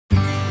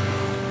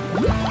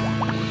Hi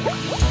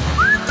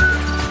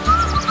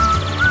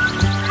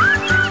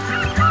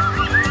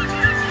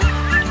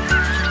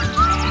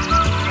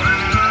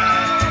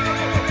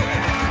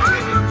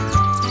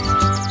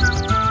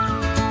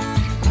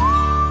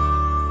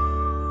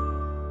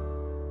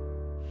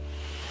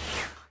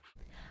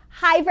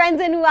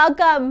friends and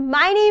welcome.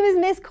 My name is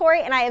Miss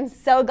Corey and I am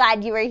so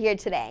glad you are here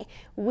today.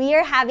 We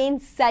are having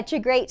such a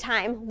great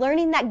time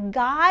learning that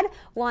God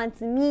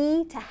wants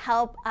me to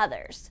help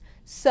others.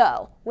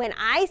 So when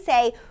I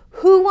say,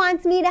 who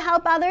wants me to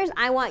help others?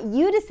 I want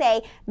you to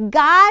say,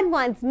 God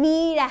wants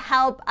me to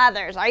help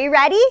others. Are you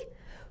ready?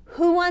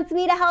 Who wants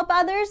me to help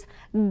others?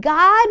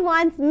 God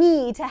wants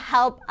me to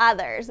help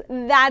others.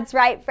 That's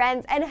right,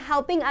 friends, and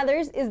helping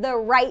others is the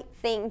right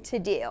thing to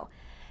do.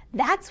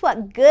 That's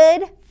what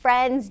good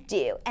friends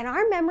do. And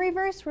our memory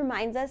verse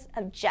reminds us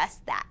of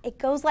just that. It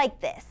goes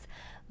like this.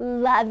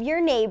 Love your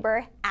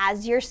neighbor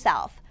as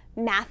yourself.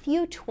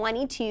 Matthew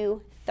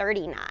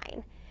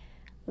 22:39.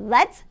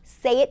 Let's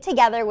say it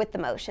together with the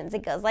motions.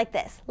 It goes like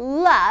this.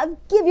 Love,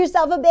 give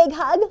yourself a big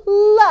hug,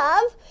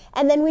 love.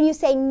 And then when you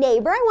say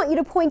neighbor, I want you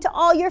to point to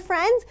all your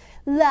friends.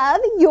 Love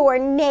your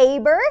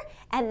neighbor.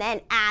 And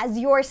then as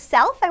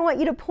yourself, I want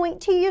you to point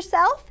to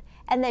yourself.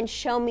 And then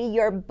show me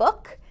your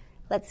book.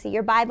 Let's see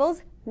your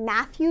Bibles.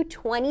 Matthew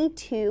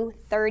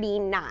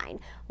 22:39.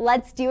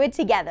 Let's do it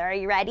together. Are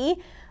you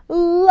ready?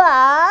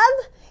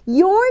 Love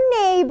your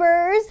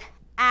neighbors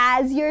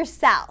as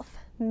yourself.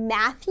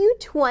 Matthew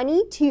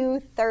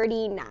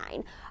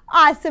 22:39.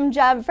 Awesome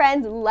job,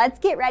 friends. Let's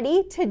get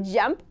ready to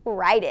jump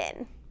right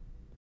in.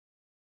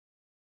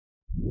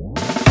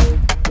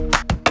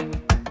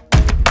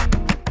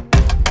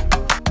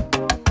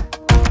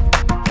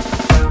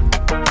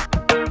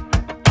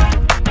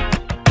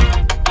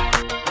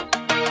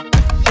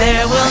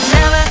 There will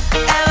never,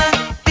 ever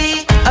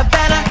be a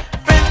better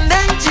friend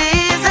than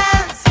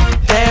Jesus.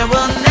 There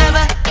will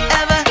never,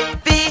 ever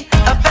be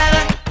a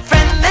better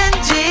friend than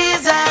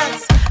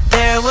Jesus.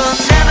 There will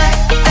never,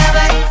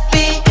 ever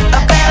be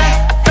a better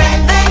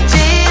friend than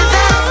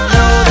Jesus.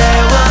 No,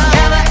 there will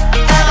never,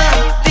 ever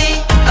be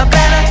a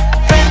better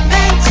friend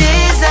than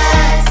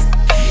Jesus.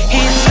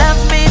 He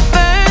loved me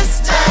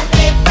first.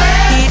 He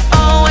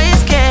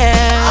always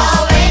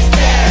cares.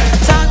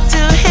 Talk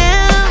to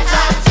him.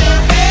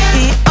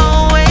 He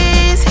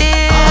always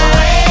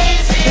hears.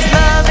 His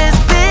love is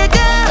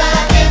bigger,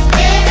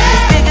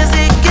 as big as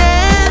it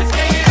gets.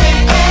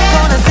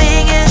 Gonna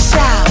sing and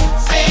shout.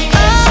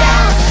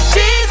 Oh,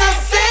 Jesus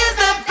is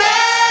the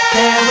best.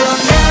 There will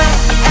never,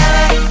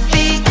 ever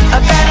be a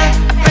better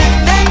friend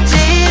than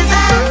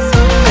Jesus.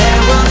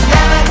 There will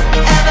never,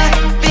 ever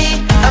be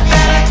a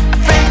better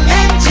friend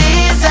than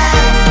Jesus.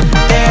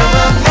 There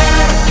will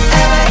never,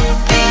 ever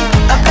be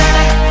a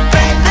better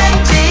friend than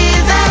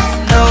Jesus.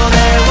 No,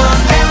 there will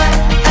never,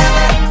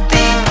 ever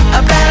be a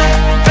better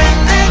friend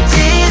than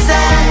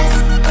Jesus.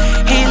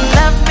 He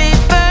loved me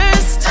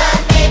first.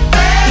 He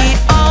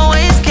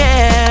always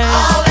cares.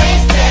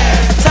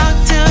 Talk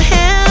to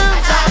him.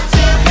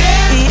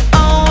 He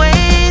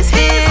always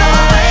hears.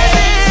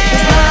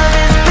 His love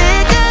is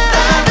bigger,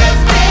 as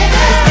big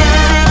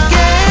as it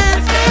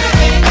gets.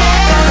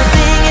 Gonna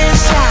sing and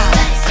shout.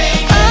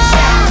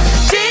 Oh,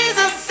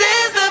 Jesus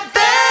is the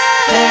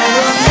best. There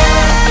will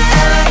never,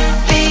 ever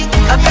be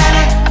a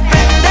better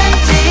friend than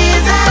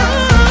Jesus.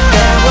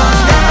 There will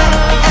never,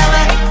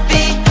 ever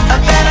be a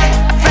better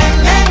friend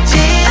than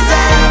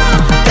Jesus.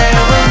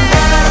 There will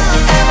never,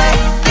 ever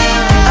be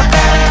a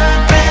better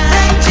friend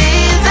than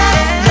Jesus.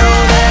 No,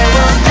 there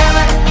will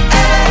never,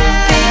 ever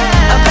be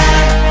a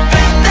better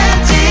friend than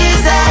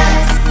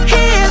Jesus.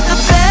 He is the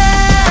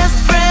best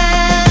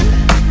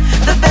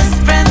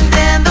friend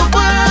in the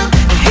world.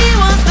 He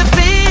wants to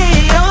be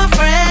your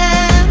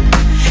friend.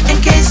 In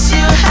case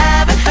you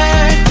haven't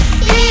heard,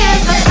 he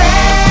is the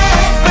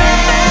best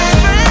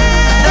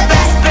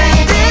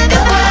friend in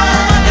the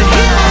world.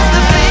 He wants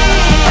to be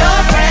your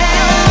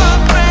friend.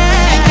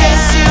 In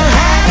case you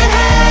haven't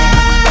heard,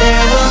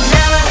 there will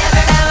never,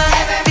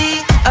 ever be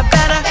a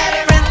better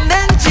friend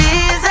than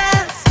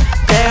Jesus.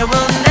 There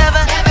will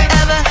never,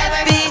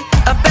 ever be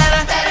a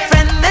better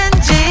friend than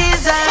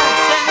Jesus.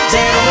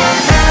 There will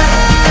never,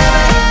 ever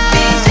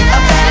be a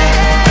better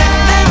friend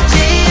than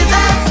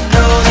Jesus.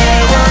 No,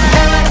 there will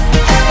never,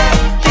 ever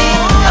be a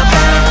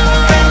better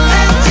friend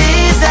than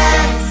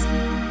Jesus.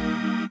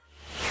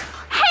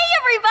 Hey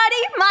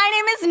everybody, my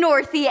name is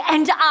Northie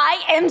and I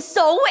am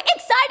so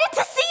excited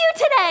to see you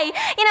today.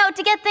 You know,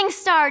 to get things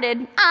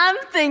started, I'm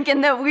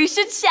thinking that we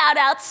should shout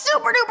out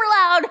super duper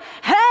loud,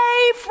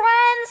 hey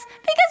friends,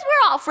 because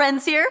we're all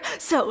friends here.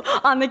 So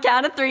on the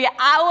count of 3,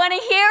 I want to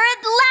hear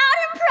it loud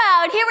and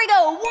proud. Here we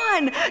go,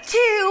 1,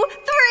 2,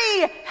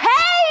 3,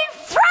 hey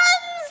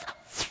friends!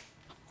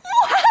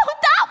 Wow,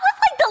 that was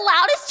like the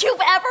loudest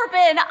you've ever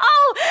been.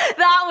 Oh,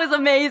 that was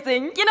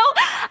amazing. You know,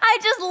 I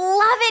just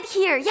love it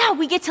here. Yeah,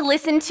 we get to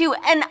listen to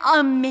an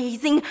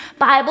amazing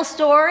Bible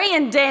story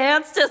and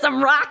dance to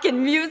some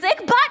rockin'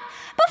 music. But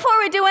before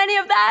we do any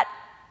of that,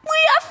 We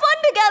have fun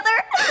together.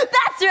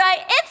 That's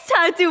right, it's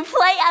time to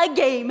play a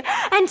game.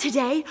 And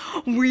today,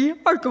 we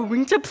are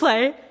going to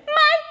play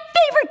my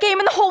favorite game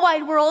in the whole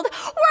wide world.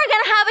 We're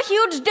gonna have a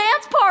huge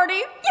dance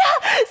party.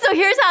 Yeah, so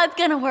here's how it's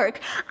gonna work.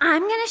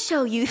 I'm gonna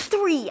show you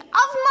 3 of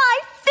my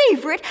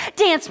favorite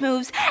dance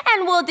moves,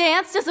 and we'll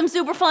dance to some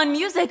super fun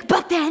music,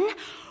 but then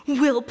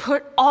we'll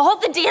put all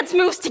the dance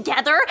moves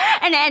together,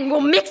 and then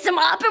we'll mix them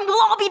up, and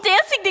we'll all be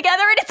dancing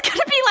together, and it's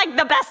gonna be like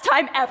the best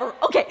time ever.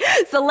 Okay,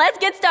 so let's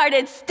get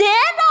started. Stand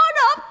on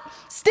up,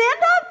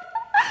 stand up.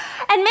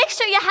 And make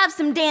sure you have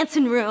some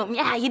dancing room.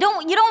 Yeah, you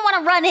don't want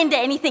to run into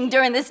anything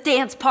during this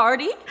dance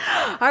party.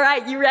 All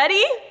right, you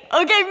ready?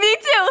 Okay, me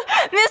too.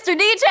 Mr.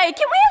 DJ,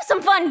 can we have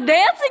some fun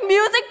dancing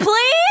music,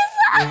 please?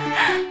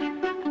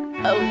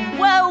 Oh,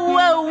 whoa,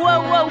 whoa,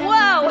 whoa, whoa,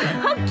 whoa.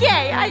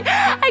 Okay,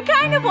 I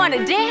kind of want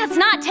to dance,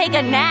 not take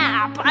a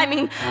nap. I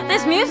mean,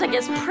 this music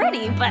is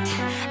pretty, but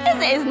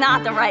this is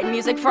not the right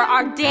music for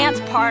our dance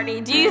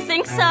party. Do you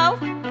think so?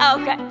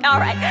 Okay, all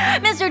right.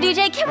 Mr.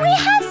 DJ, can we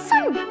have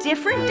some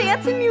different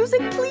dancing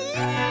music, please?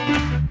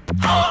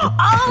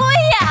 Oh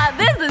yeah,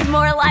 this is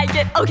more like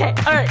it. Okay,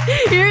 all right,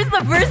 here's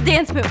the first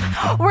dance move.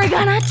 We're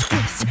gonna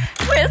twist,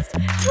 twist,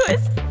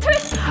 twist,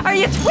 twist. Are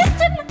you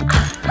twisting?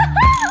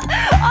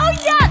 Oh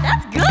yeah,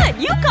 that's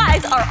good. You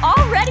guys are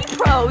already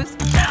pros.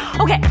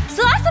 Okay,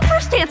 so that's the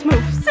first dance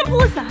move.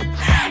 Simple as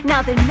that.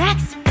 Now the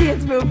next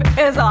dance move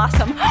is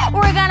awesome.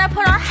 We're gonna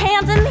put our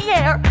hands in the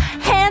air.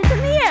 Hands in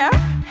the air.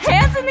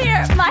 Hands in the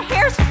air. My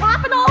hair's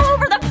flopping all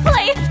over the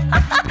place.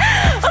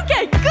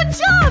 Okay, good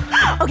job.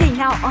 Okay,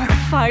 now our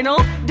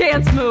final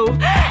dance move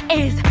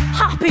is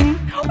hopping.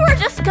 We're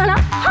just gonna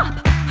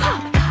hop,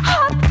 hop,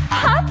 hop,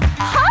 hop,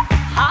 hop,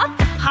 hop,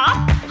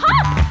 hop,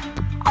 hop.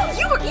 Oh,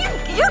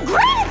 you're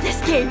great at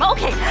this game.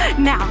 Okay,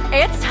 now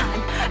it's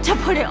time to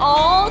put it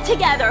all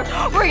together.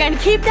 We're gonna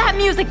keep that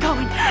music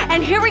going.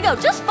 And here we go.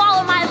 Just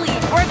follow my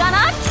lead. We're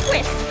gonna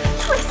twist,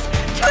 twist,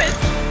 twist,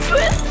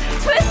 twist,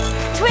 twist,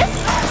 twist,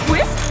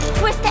 twist,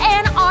 twist,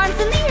 and arms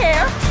in the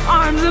air.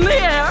 Arms in the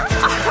air.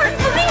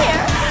 Arms in the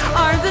air.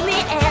 Arms in the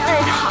air.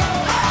 And hop,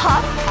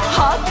 hop,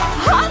 hop,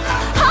 hop,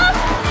 hop,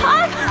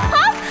 hop,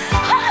 hop,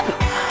 hop.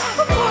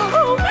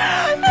 Whoa,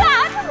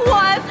 that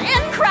was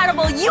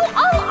incredible. You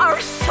all are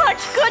such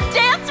good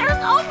dancers.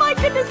 Oh my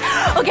goodness.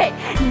 Okay,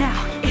 now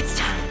it's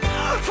time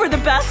for the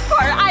best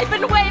part. I've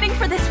been waiting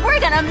for this. We're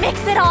gonna mix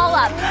it all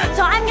up.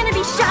 So I'm gonna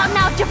be shouting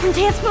out different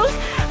dance moves,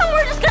 and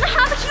we're just gonna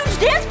have a huge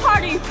dance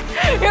party.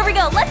 Here we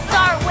go. Let's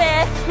start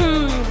with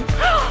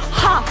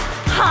hop,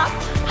 hop,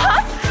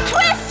 hop,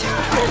 twist,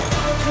 twist,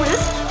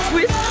 twist,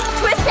 twist,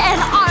 twist,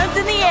 and arms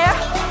in the air.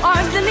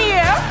 Arms in the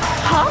air.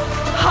 Hop,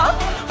 hop,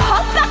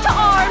 hop. Back to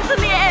arms in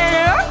the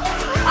air.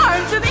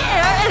 Arms in the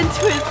air, and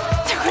twist,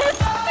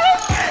 twist,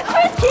 twist,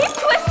 twist. Keep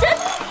twisting.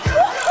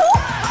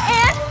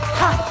 And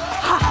hop,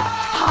 hop,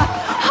 hop,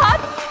 hop,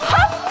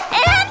 hop,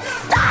 and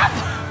stop.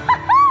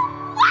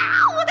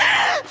 Wow,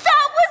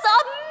 that was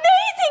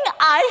amazing.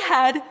 I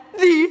had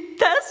the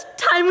best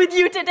time with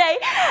you today.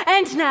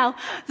 And now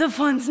the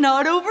fun's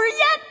not over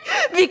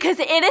yet, because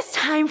it is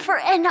time for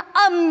an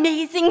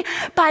amazing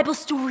Bible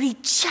story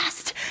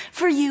just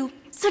for you.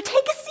 So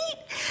take a seat.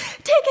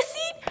 Take a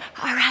seat.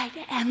 All right,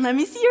 and let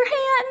me see your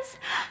hands.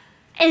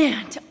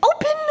 And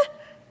open,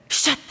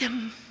 shut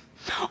them.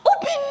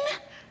 Open,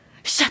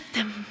 shut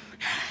them.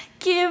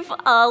 Give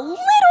a little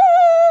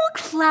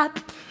clap.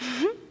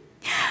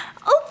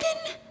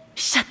 Open,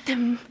 shut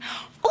them.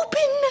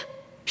 Open,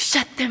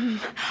 shut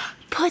them.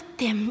 Put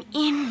them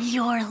in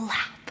your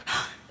lap.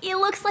 It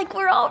looks like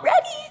we're all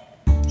ready.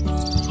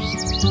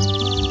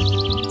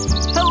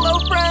 Hello,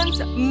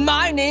 friends.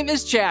 My name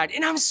is Chad,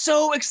 and I'm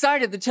so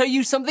excited to tell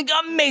you something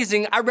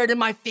amazing I read in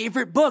my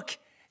favorite book.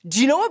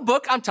 Do you know what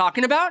book I'm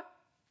talking about?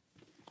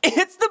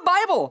 It's the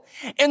Bible.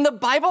 And the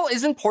Bible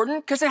is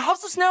important because it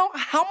helps us know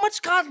how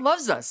much God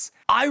loves us.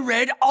 I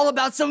read all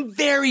about some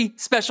very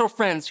special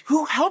friends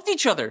who helped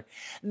each other.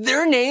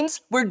 Their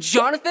names were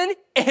Jonathan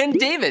and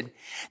David.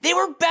 They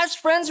were best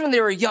friends when they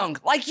were young,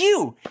 like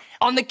you.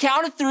 On the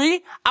count of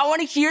 3, I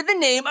want to hear the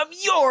name of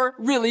your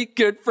really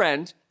good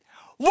friend.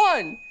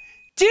 1,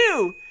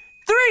 2,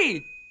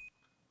 3.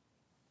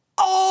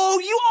 Oh,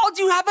 you all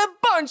do have a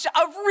bunch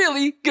of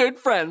really good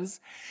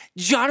friends.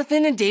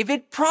 Jonathan and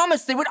David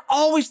promised they would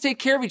always take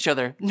care of each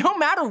other, no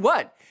matter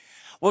what.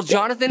 Well,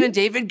 Jonathan and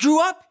David grew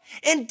up,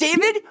 and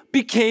David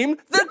became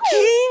the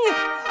king.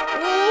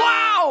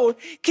 Wow!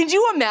 Can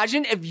you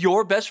imagine if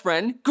your best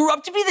friend grew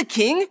up to be the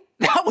king?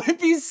 That would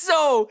be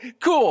so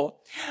cool.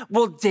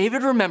 Well,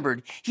 David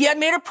remembered he had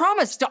made a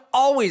promise to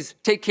always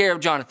take care of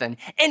Jonathan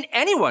and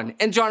anyone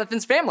in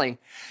Jonathan's family.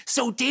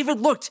 So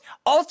David looked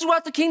all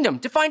throughout the kingdom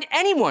to find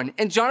anyone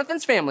in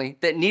Jonathan's family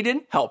that needed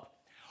help.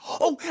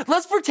 Oh,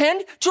 let's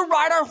pretend to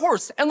ride our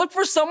horse and look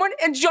for someone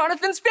in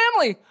Jonathan's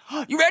family.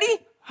 You ready?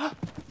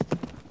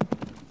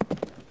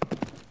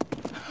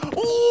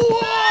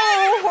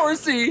 Whoa,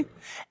 horsey.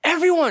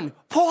 Everyone,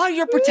 pull out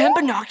your pretend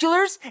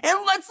binoculars and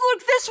let's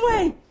look this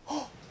way.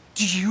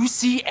 Do you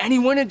see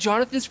anyone in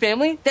Jonathan's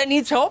family that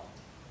needs help?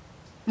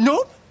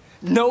 Nope?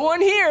 No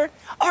one here.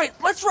 All right,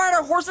 let's ride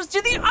our horses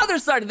to the other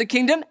side of the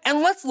kingdom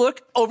and let's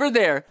look over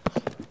there.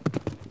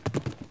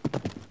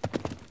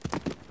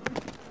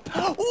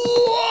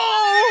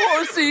 Whoa,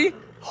 horsey.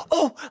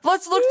 Oh,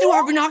 let's look through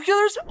our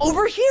binoculars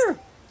over here.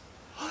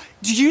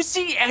 Do you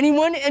see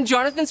anyone in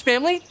Jonathan's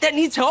family that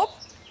needs help?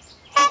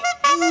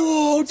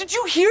 Whoa, did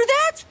you hear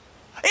that?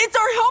 It's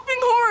our helping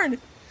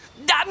horn.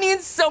 That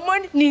means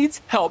someone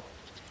needs help.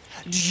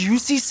 Do you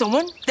see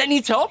someone that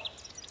needs help?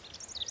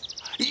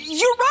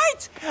 You're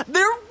right.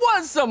 There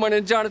was someone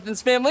in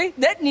Jonathan's family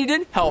that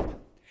needed help.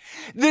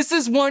 This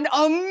is one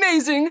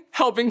amazing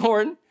helping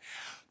horn.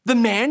 The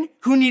man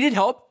who needed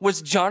help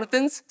was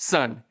Jonathan's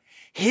son.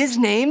 His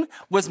name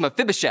was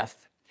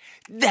Mephibosheth.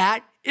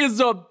 That is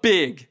a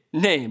big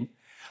name.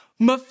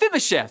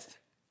 Mephibosheth.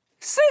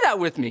 Say that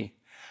with me.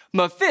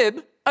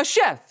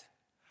 Mephibosheth.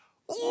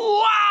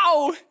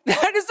 Wow,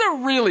 that is a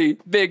really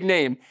big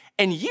name,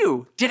 and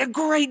you did a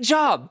great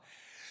job.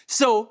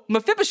 So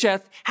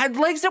Mephibosheth had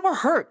legs that were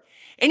hurt,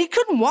 and he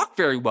couldn't walk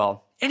very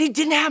well, and he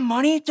didn't have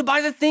money to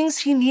buy the things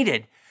he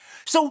needed.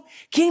 So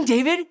King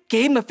David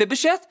gave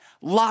Mephibosheth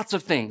lots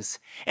of things,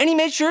 and he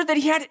made sure that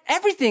he had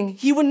everything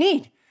he would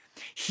need.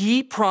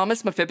 He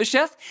promised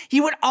Mephibosheth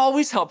he would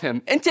always help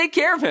him and take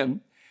care of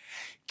him.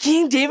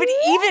 King David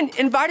even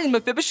invited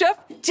Mephibosheth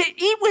to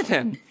eat with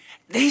him.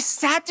 They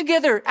sat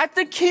together at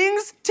the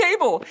king's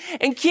table,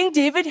 and King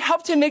David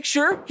helped him make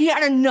sure he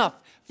had enough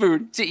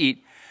food to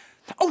eat.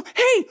 Oh,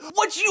 hey,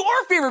 what's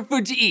your favorite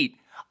food to eat?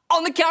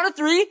 On the count of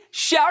 3,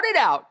 shout it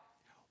out.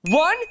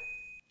 1,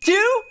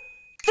 2,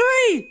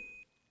 3.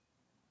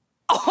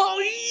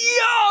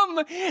 Oh,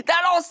 yum!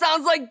 That all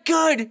sounds like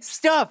good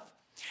stuff.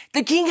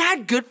 The king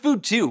had good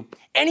food too,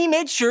 and he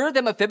made sure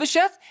that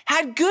Mephibosheth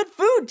had good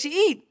food to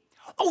eat.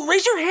 Oh,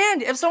 raise your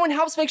hand if someone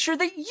helps make sure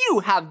that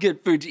you have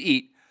good food to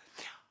eat.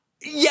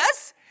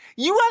 Yes,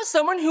 you have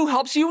someone who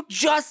helps you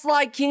just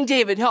like King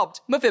David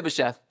helped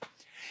Mephibosheth.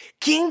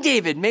 King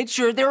David made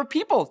sure there were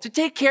people to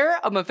take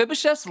care of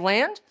Mephibosheth's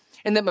land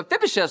and that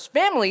Mephibosheth's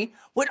family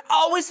would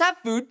always have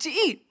food to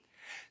eat.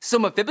 So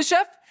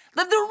Mephibosheth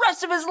lived the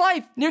rest of his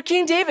life near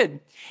King David,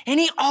 and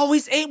he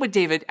always ate with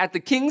David at the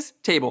king's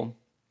table.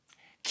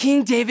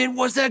 King David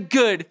was a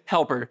good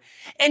helper,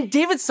 and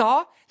David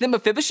saw that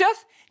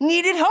Mephibosheth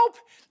needed help,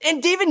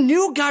 and David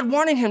knew God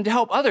wanted him to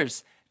help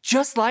others.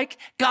 Just like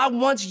God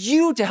wants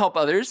you to help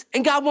others,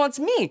 and God wants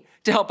me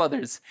to help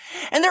others.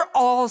 And there are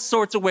all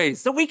sorts of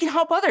ways that we can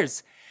help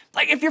others.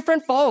 Like if your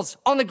friend falls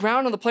on the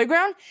ground on the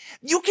playground,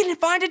 you can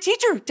find a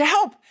teacher to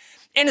help.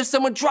 And if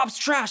someone drops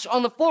trash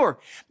on the floor,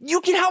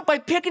 you can help by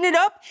picking it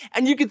up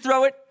and you can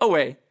throw it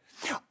away.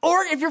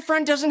 Or if your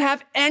friend doesn't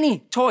have any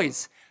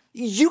toys,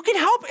 you can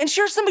help and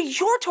share some of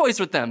your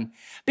toys with them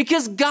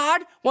because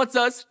God wants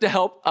us to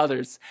help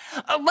others.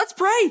 Let's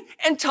pray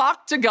and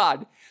talk to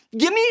God.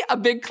 Give me a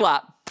big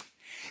clap.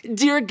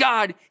 Dear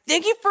God,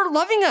 thank you for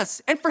loving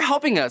us and for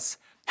helping us.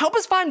 Help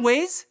us find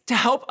ways to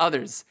help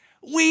others.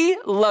 We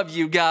love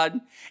you,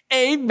 God.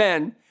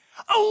 Amen.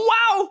 Oh,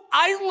 wow.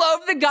 I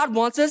love that God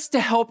wants us to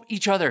help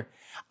each other.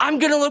 I'm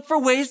going to look for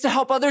ways to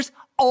help others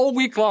all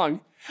week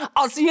long.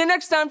 I'll see you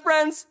next time,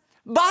 friends.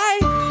 Bye.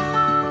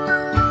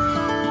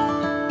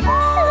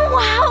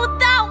 Wow,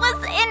 that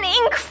was an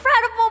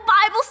incredible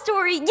Bible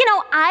story. You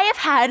know, I have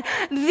had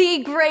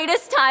the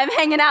greatest time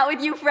hanging out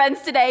with you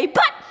friends today,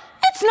 but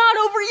it's not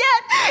over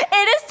yet.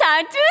 It is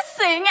time to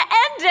sing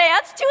and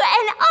dance to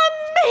an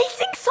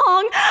amazing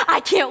song.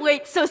 I can't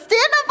wait, so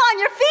stand up on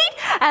your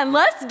feet and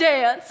let's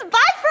dance.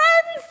 Bye,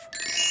 friends.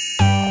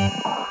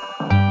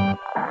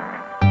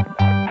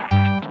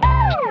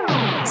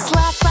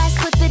 Slide, slide,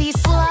 slippity,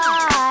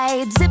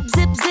 slide. Zip,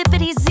 zip,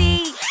 zippity,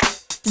 zee.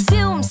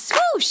 Zoom,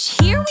 swoosh,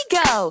 here we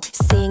go.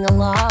 Sing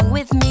along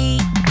with me.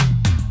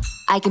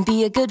 I can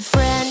be a good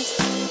friend.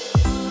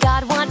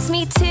 God wants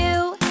me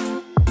to.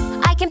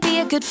 I can be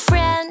a good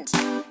friend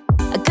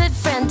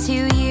to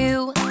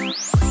you.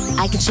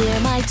 I can share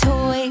my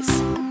toys.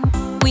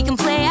 We can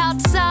play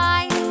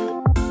outside.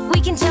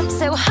 We can jump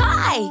so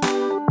high.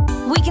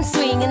 We can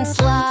swing and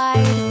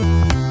slide.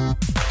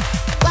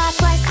 Slide,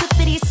 slide,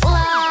 slippity,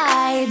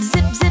 slide.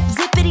 Zip, zip,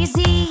 zippity,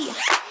 zee.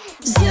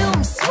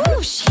 Zoom,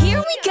 swoosh, here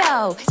we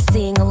go.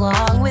 Sing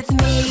along with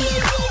me.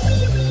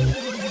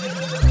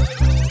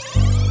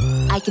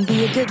 I can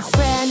be a good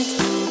friend.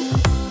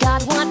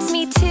 God wants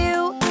me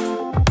to.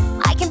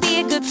 I can be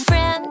a good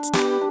friend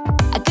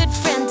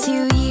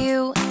to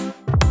you.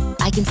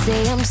 I can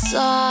say I'm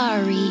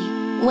sorry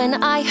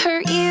when I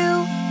hurt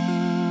you.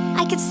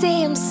 I can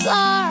say I'm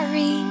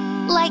sorry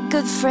like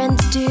good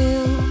friends do.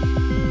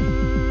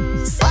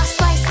 Slide,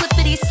 slide,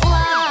 slippity,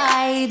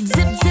 slide.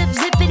 Zip, zip,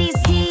 zippity,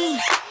 zee.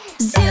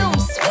 Zoom,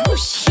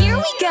 swoosh, here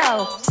we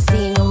go.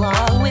 Sing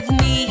along with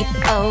me.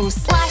 Oh,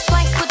 slide,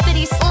 slide,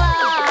 slippity,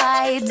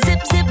 slide.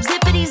 Zip, zip,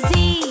 zippity,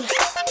 zee.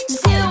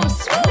 Zoom,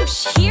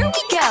 swoosh, here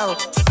we go.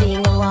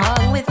 Sing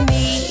along with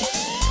me.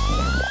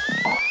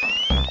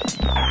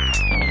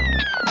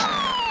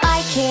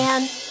 I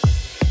can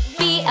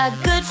be a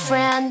good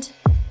friend.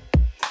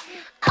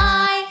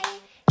 I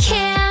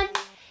can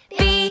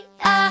be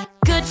a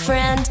good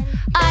friend.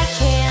 I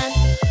can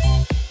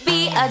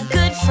a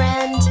good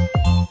friend.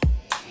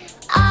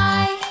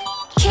 I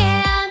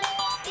can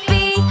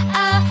be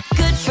a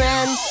good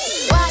friend.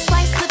 Slide,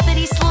 slide,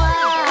 slippity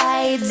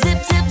slide.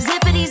 Zip, zip,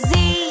 zippity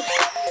zee.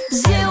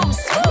 Zoom,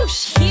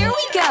 swoosh, here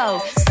we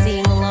go.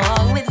 Sing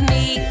along with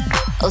me.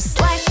 Oh,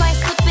 slide, slide,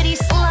 slippity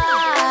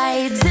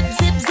slide. Zip,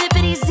 zip,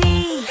 zippity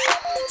zee.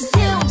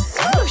 Zoom,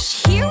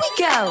 swoosh, here we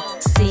go.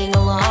 Sing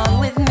along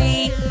with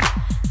me.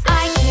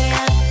 I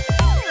can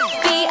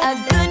be a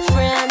good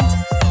friend.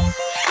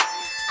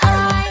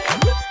 I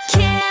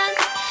can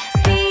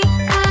be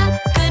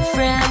a good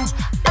friend.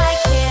 I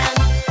can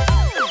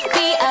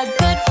be a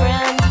good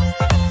friend.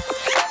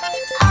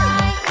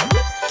 I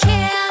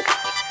can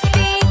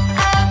be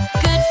a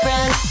good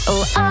friend.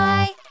 Oh,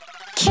 I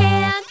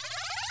can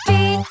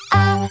be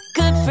a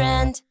good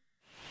friend.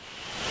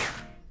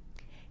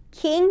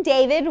 King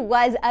David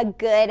was a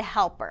good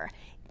helper.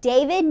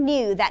 David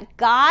knew that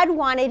God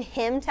wanted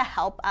him to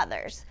help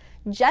others,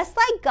 just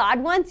like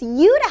God wants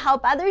you to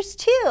help others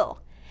too.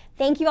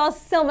 Thank you all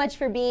so much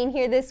for being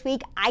here this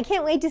week. I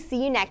can't wait to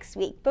see you next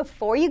week.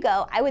 Before you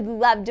go, I would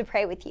love to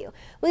pray with you.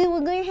 Will you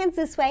wiggle your hands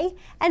this way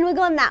and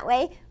wiggle them that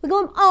way?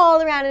 Wiggle them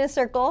all around in a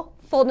circle,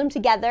 fold them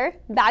together,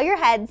 bow your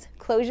heads,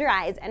 close your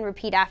eyes, and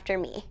repeat after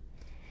me.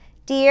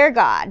 Dear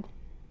God,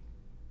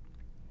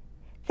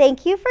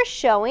 thank you for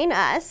showing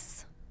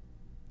us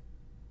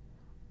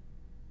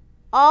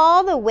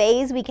all the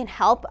ways we can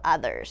help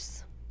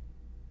others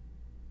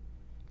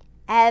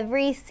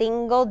every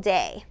single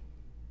day.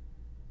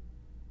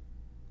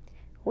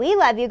 We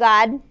love you,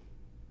 God.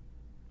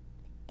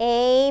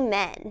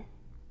 Amen.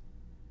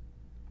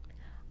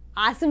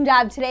 Awesome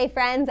job today,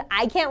 friends.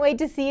 I can't wait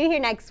to see you here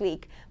next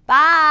week.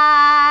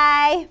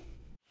 Bye.